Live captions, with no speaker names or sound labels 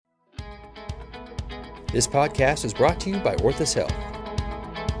This podcast is brought to you by Orthus Health.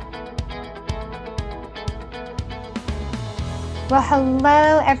 Well,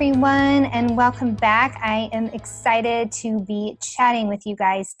 hello everyone, and welcome back. I am excited to be chatting with you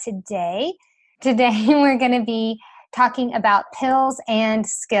guys today. Today we're going to be talking about pills and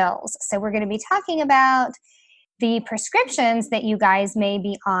skills. So we're going to be talking about the prescriptions that you guys may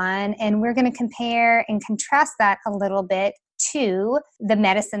be on, and we're going to compare and contrast that a little bit to the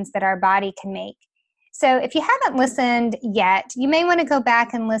medicines that our body can make. So if you haven't listened yet, you may want to go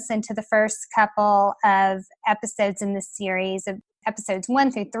back and listen to the first couple of episodes in this series, of episodes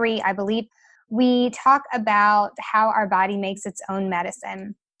 1 through 3, I believe. We talk about how our body makes its own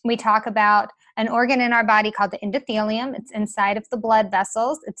medicine. We talk about an organ in our body called the endothelium. It's inside of the blood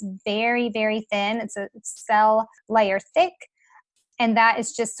vessels. It's very, very thin. It's a cell layer thick. And that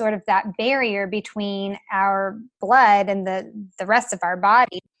is just sort of that barrier between our blood and the rest of our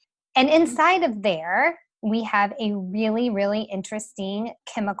body. And inside of there, we have a really, really interesting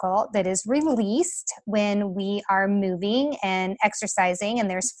chemical that is released when we are moving and exercising, and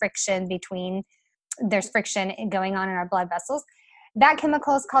there's friction going on in our blood vessels. That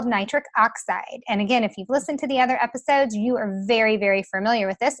chemical is called nitric oxide. And again, if you've listened to the other episodes, you are very, very familiar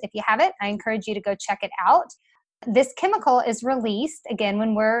with this. If you haven't, I encourage you to go check it out. This chemical is released, again,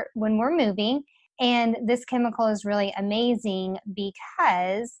 when we're moving. And this chemical is really amazing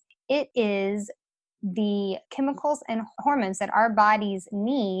because it is the chemicals and hormones that our bodies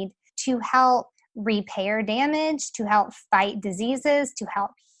need to help repair damage, to help fight diseases, to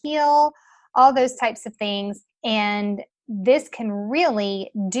help heal, all those types of things. And this can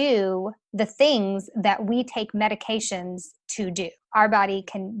really do the things that we take medications to do. Our body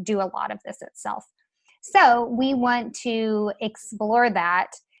can do a lot of this itself. So we want to explore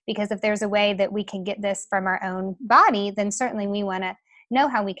that, because if there's a way that we can get this from our own body, then certainly we want to know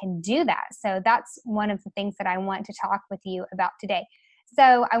how we can do that. So that's one of the things that I want to talk with you about today.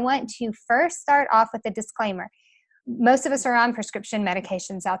 So I want to first start off with a disclaimer. Most of us are on prescription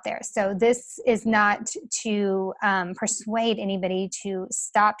medications out there. So this is not to persuade anybody to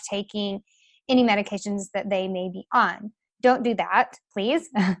stop taking any medications that they may be on. Don't do that, please.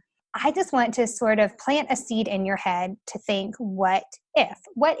 I just want to sort of plant a seed in your head to think, what if?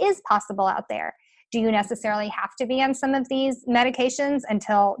 What is possible out there? Do you necessarily have to be on some of these medications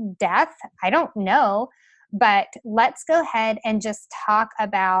until death? I don't know, but let's go ahead and just talk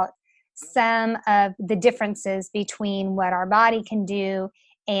about some of the differences between what our body can do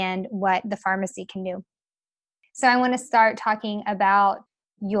and what the pharmacy can do. So I want to start talking about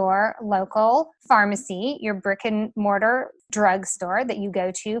your local pharmacy, your brick and mortar drugstore that you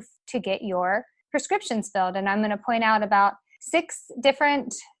go to get your prescriptions filled. And I'm going to point out about 6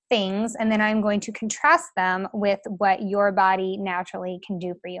 different things, and then I'm going to contrast them with what your body naturally can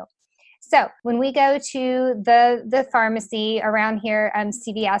do for you. So when we go to the pharmacy around here,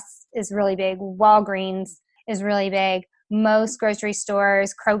 CVS is really big, Walgreens is really big, most grocery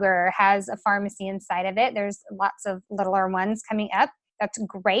stores, Kroger has a pharmacy inside of it. There's lots of littler ones coming up. That's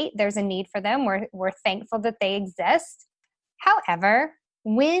great. There's a need for them. We're thankful that they exist. However,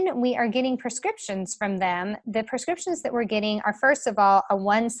 when we are getting prescriptions from them, the prescriptions that we're getting are, first of all, a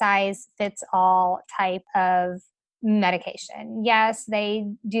one-size-fits-all type of medication. Yes, they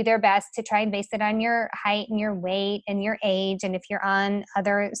do their best to try and base it on your height and your weight and your age, and if you're on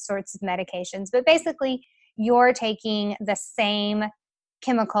other sorts of medications. But basically, you're taking the same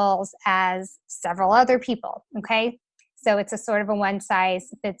chemicals as several other people, okay? So it's a sort of a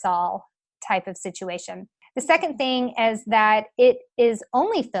one-size-fits-all type of situation. The second thing is that it is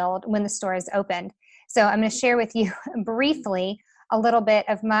only filled when the store is opened. So I'm going to share with you briefly a little bit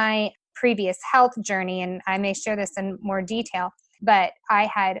of my previous health journey, and I may share this in more detail, but I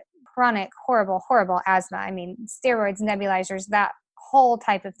had chronic, horrible asthma. I mean, steroids, nebulizers, that whole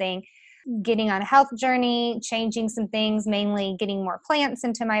type of thing. Getting on a health journey, changing some things, mainly getting more plants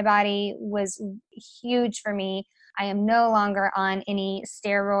into my body was huge for me. I am no longer on any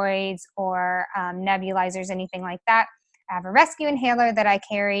steroids or nebulizers, anything like that. I have a rescue inhaler that I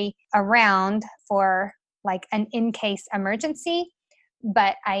carry around for like an in-case emergency,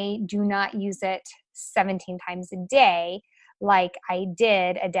 but I do not use it 17 times a day like I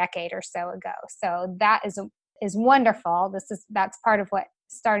did a decade or so ago. So that is wonderful. That's part of what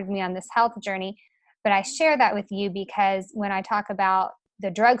started me on this health journey. But I share that with you because when I talk about the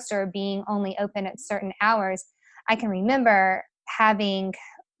drugstore being only open at certain hours, I can remember having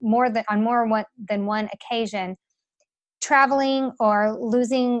on more than one occasion traveling or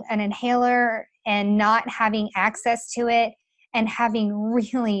losing an inhaler and not having access to it, and having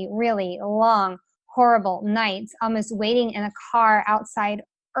really, really long, horrible nights, almost waiting in a car outside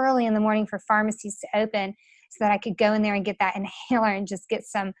early in the morning for pharmacies to open so that I could go in there and get that inhaler and just get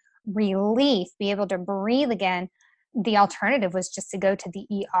some relief, be able to breathe again. The alternative was just to go to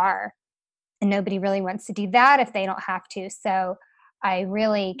the ER. And nobody really wants to do that if they don't have to. So I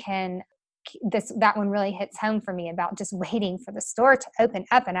really that one really hits home for me about just waiting for the store to open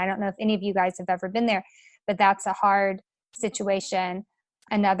up. And I don't know if any of you guys have ever been there, but that's a hard situation.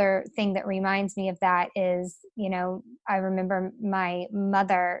 Another thing that reminds me of that is, I remember my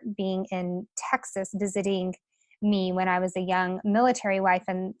mother being in Texas visiting me when I was a young military wife.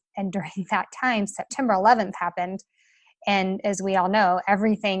 And during that time, September 11th happened. And as we all know,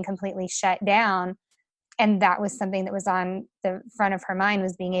 everything completely shut down. And that was something that was on the front of her mind,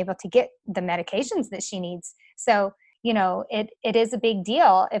 was being able to get the medications that she needs. So, it is a big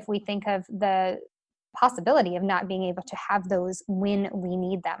deal if we think of the possibility of not being able to have those when we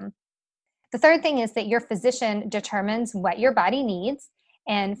need them. The third thing is that your physician determines what your body needs.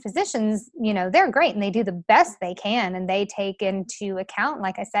 And physicians, they're great and they do the best they can. And they take into account,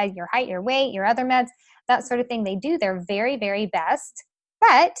 like I said, your height, your weight, your other meds, that sort of thing. They do their very, very best.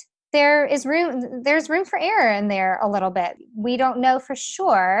 But there's room for error in there a little bit. We don't know for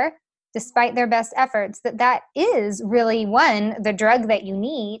sure, despite their best efforts, that is really, one, the drug that you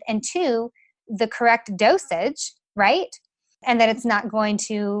need, and two, the correct dosage, right? And that it's not going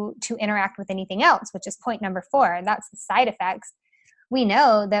to interact with anything else, which is point number 4. And that's the side effects. We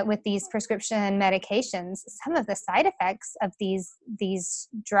know that with these prescription medications, some of the side effects of these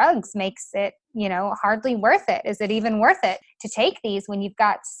drugs makes it, hardly worth it. Is it even worth it to take these when you've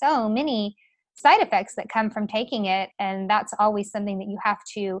got so many side effects that come from taking it? And that's always something that you have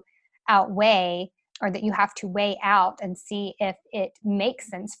to outweigh, or that you have to weigh out and see if it makes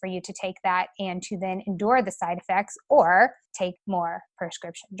sense for you to take that and to then endure the side effects or take more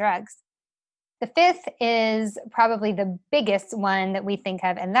prescription drugs. The fifth is probably the biggest one that we think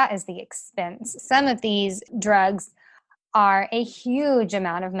of, and that is the expense. Some of these drugs are a huge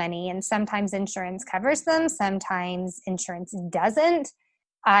amount of money, and sometimes insurance covers them, sometimes insurance doesn't.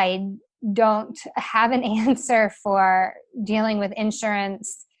 I don't have an answer for dealing with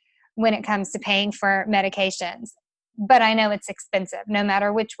insurance when it comes to paying for medications, but I know it's expensive. No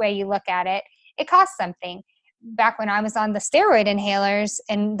matter which way you look at it, it costs something. Back when I was on the steroid inhalers,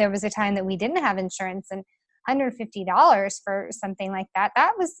 and there was a time that we didn't have insurance, and $150 for something like that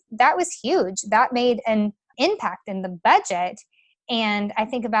was huge. That made an impact in the budget. And I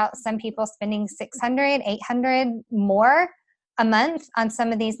think about some people spending $600, $800 more a month on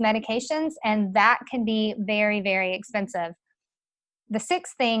some of these medications, and that can be very, very expensive. The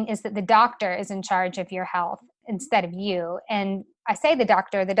sixth thing is that the doctor is in charge of your health instead of you. And I say the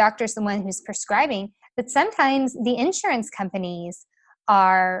doctor's the one who's prescribing, but sometimes the insurance companies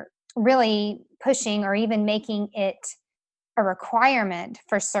are really pushing or even making it a requirement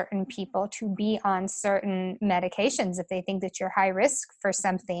for certain people to be on certain medications. If they think that you're high risk for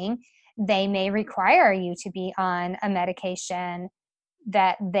something, they may require you to be on a medication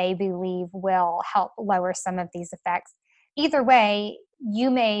that they believe will help lower some of these effects. Either way, you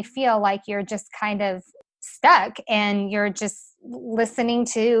may feel like you're just kind of stuck and you're just listening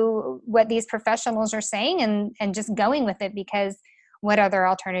to what these professionals are saying and just going with it, because what other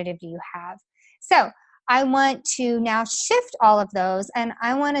alternative do you have? So I want to now shift all of those, and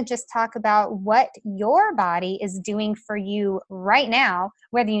I want to just talk about what your body is doing for you right now,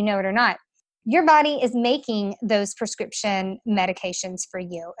 whether you know it or not. Your body is making those prescription medications for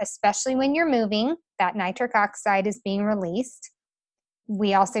you, especially when you're moving. That nitric oxide is being released.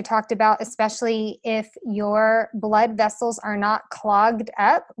 We also talked about, especially if your blood vessels are not clogged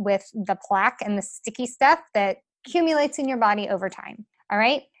up with the plaque and the sticky stuff that accumulates in your body over time. All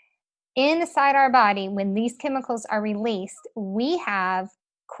right. Inside our body, when these chemicals are released, we have,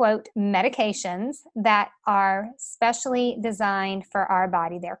 quote, medications that are specially designed for our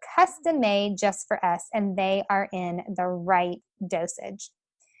body. They're custom made just for us, and they are in the right dosage.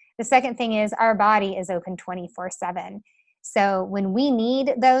 The second thing is our body is open 24/7. So when we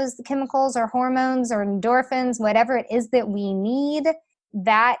need those chemicals or hormones or endorphins, whatever it is that we need,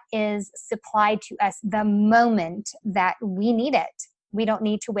 that is supplied to us the moment that we need it. We don't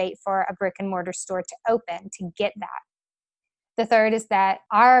need to wait for a brick and mortar store to open to get that. The third is that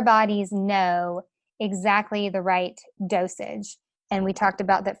our bodies know exactly the right dosage. And we talked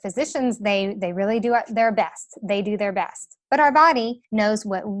about that physicians, they really do their best. They do their best. But our body knows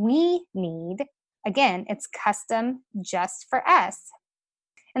what we need. Again, it's custom just for us.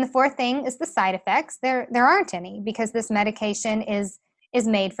 And the fourth thing is the side effects. There aren't any, because this medication is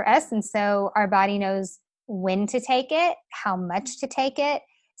made for us. And so our body knows when to take it, how much to take it.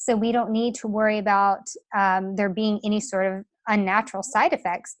 So we don't need to worry about there being any sort of unnatural side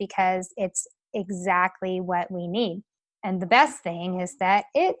effects because it's exactly what we need. And the best thing is that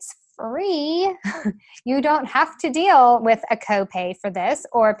it's free. You don't have to deal with a copay for this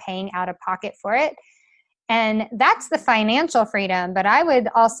or paying out of pocket for it. And that's the financial freedom. But I would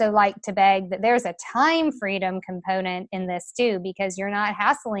also like to beg that there's a time freedom component in this too, because you're not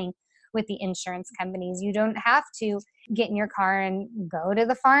hassling with the insurance companies. You don't have to get in your car and go to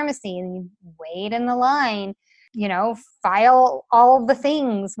the pharmacy and you wait in the line, file all the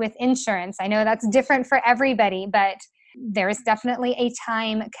things with insurance. I know that's different for everybody, but there is definitely a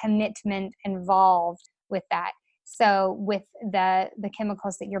time commitment involved with that. So with the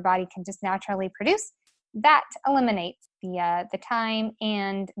chemicals that your body can just naturally produce, that eliminates the time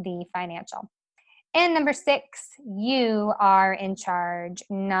and the financial. And number 6, you are in charge,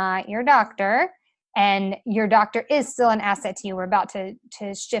 not your doctor. And your doctor is still an asset to you. We're about to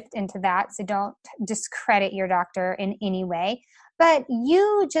shift into that. So don't discredit your doctor in any way. But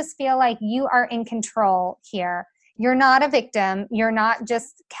you just feel like you are in control here. You're not a victim. You're not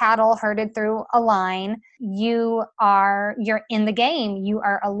just cattle herded through a line. You're in the game. You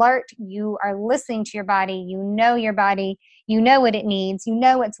are alert. You are listening to your body. You know your body. You know what it needs. You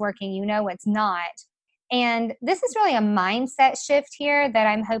know what's working. You know what's not. And this is really a mindset shift here that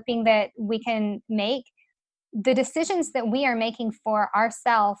I'm hoping that we can make. The decisions that we are making for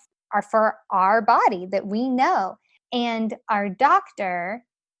ourselves are for our body that we know. And our doctor,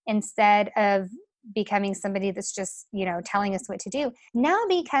 instead of becoming somebody that's just, telling us what to do, now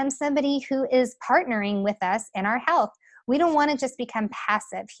becomes somebody who is partnering with us in our health. We don't want to just become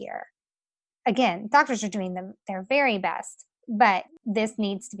passive here. Again, doctors are doing their very best, but this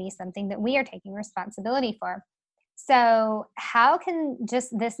needs to be something that we are taking responsibility for. So how can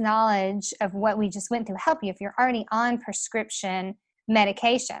just this knowledge of what we just went through help you if you're already on prescription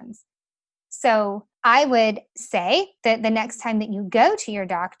medications? So I would say that the next time that you go to your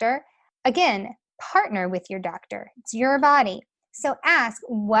doctor, again, partner with your doctor. It's your body. So ask,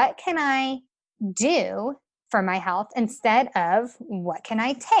 what can I do for my health instead of what can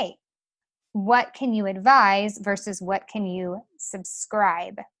I take? What can you advise versus what can you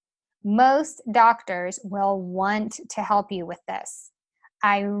subscribe? Most doctors will want to help you with this.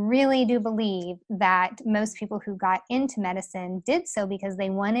 I really do believe that most people who got into medicine did so because they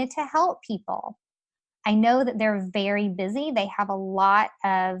wanted to help people. I know that they're very busy. They have a lot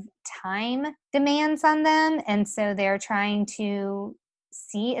of time demands on them. And so they're trying to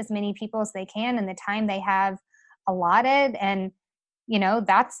see as many people as they can in the time they have allotted. And,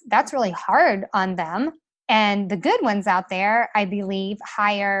 that's really hard on them. And the good ones out there, I believe,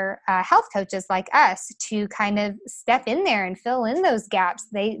 hire health coaches like us to kind of step in there and fill in those gaps.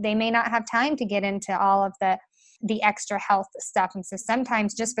 They may not have time to get into all of the extra health stuff. And so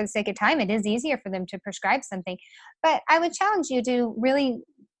sometimes just for the sake of time, it is easier for them to prescribe something. But I would challenge you to really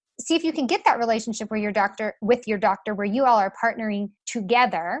see if you can get that relationship with your doctor where you all are partnering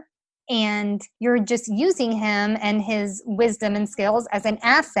together and you're just using him and his wisdom and skills as an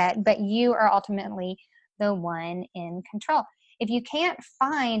asset, but you are ultimately the one in control. If you can't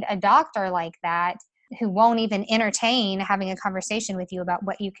find a doctor like that who won't even entertain having a conversation with you about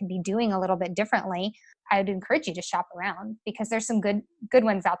what you can be doing a little bit differently, I would encourage you to shop around because there's some good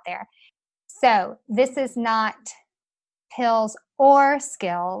ones out there. So this is not pills or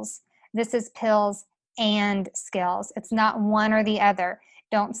skills. This is pills and skills. It's not one or the other.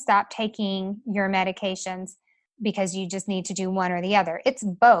 Don't stop taking your medications because you just need to do one or the other. It's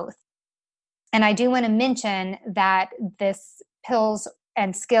both. And I do want to mention that this pills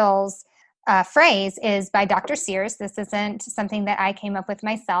and skills phrase is by Dr. Sears. This isn't something that I came up with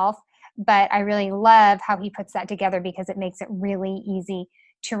myself, but I really love how he puts that together because it makes it really easy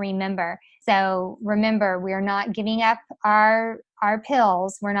to remember. So remember, we're not giving up our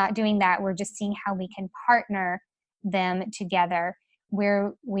pills. We're not doing that. We're just seeing how we can partner them together,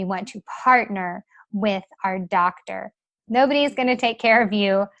 where we want to partner with our doctor. Nobody is going to take care of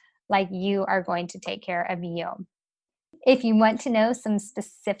you like you are going to take care of you. If you want to know some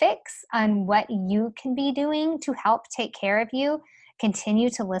specifics on what you can be doing to help take care of you, continue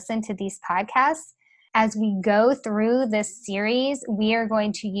to listen to these podcasts. As we go through this series, we are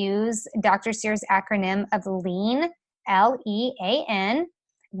going to use Dr. Sears' acronym of LEAN, L-E-A-N.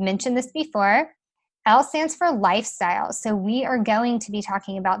 I've mentioned this before. L stands for lifestyle. So we are going to be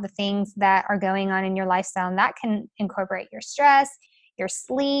talking about the things that are going on in your lifestyle, and that can incorporate your stress, your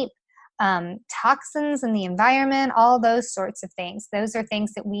sleep, toxins in the environment, all those sorts of things. Those are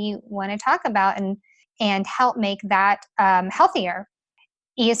things that we want to talk about and help make that healthier.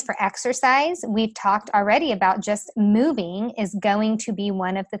 E is for exercise. We've talked already about just moving is going to be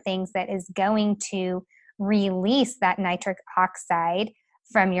one of the things that is going to release that nitric oxide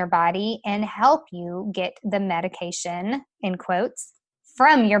from your body and help you get the medication, in quotes,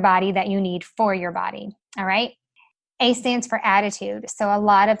 from your body that you need for your body. All right. A stands for attitude. So a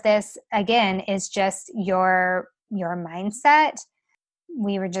lot of this, again, is just your mindset.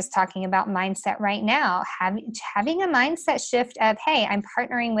 We were just talking about mindset right now. Having a mindset shift of, hey, I'm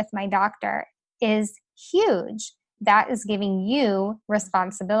partnering with my doctor is huge. That is giving you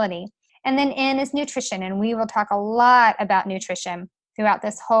responsibility. And then N is nutrition. And we will talk a lot about nutrition throughout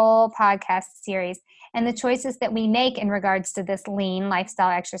this whole podcast series. And the choices that we make in regards to this lean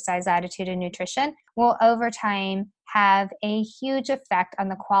lifestyle, exercise, attitude, and nutrition will over time have a huge effect on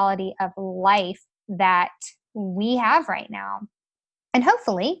the quality of life that we have right now. And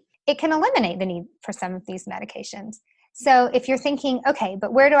hopefully it can eliminate the need for some of these medications. So if you're thinking, okay,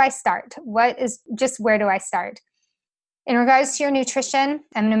 but where do I start? Where do I start? In regards to your nutrition,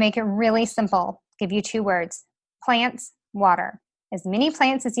 I'm going to make it really simple. Give you 2 words: plants, water. As many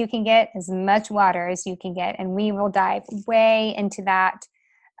plants as you can get, as much water as you can get. And we will dive way into that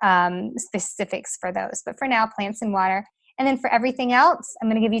specifics for those. But for now, plants and water. And then for everything else, I'm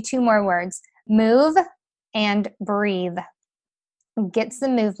going to give you 2 more words: move and breathe. Get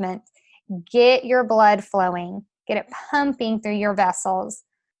some movement. Get your blood flowing. Get it pumping through your vessels.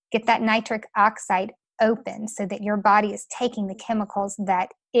 Get that nitric oxide open so that your body is taking the chemicals that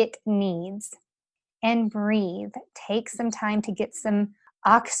it needs. And breathe. Take some time to get some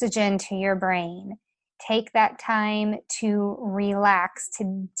oxygen to your brain. Take that time to relax,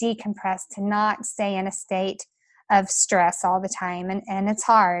 to decompress, to not stay in a state of stress all the time. And it's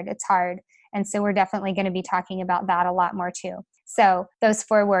hard. And so we're definitely going to be talking about that a lot more too. So those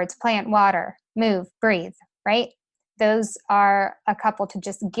 4 words: plant, water, move, breathe, right? Those are a couple to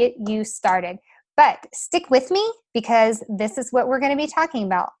just get you started. But stick with me, because this is what we're going to be talking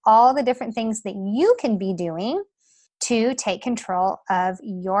about. All the different things that you can be doing to take control of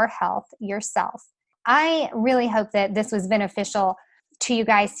your health yourself. I really hope that this was beneficial to you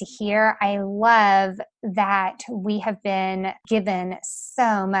guys to hear. I love that we have been given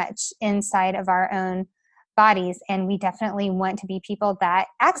so much inside of our own bodies, and we definitely want to be people that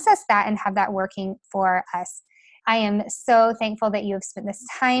access that and have that working for us. I am so thankful that you have spent this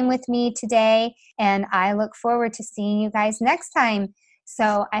time with me today, and I look forward to seeing you guys next time.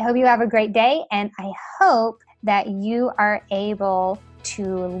 So I hope you have a great day, and I hope that you are able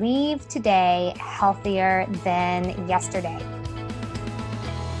to leave today healthier than yesterday.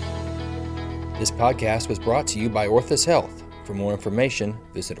 This podcast was brought to you by Orthus Health. For more information,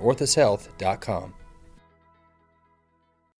 visit orthushealth.com.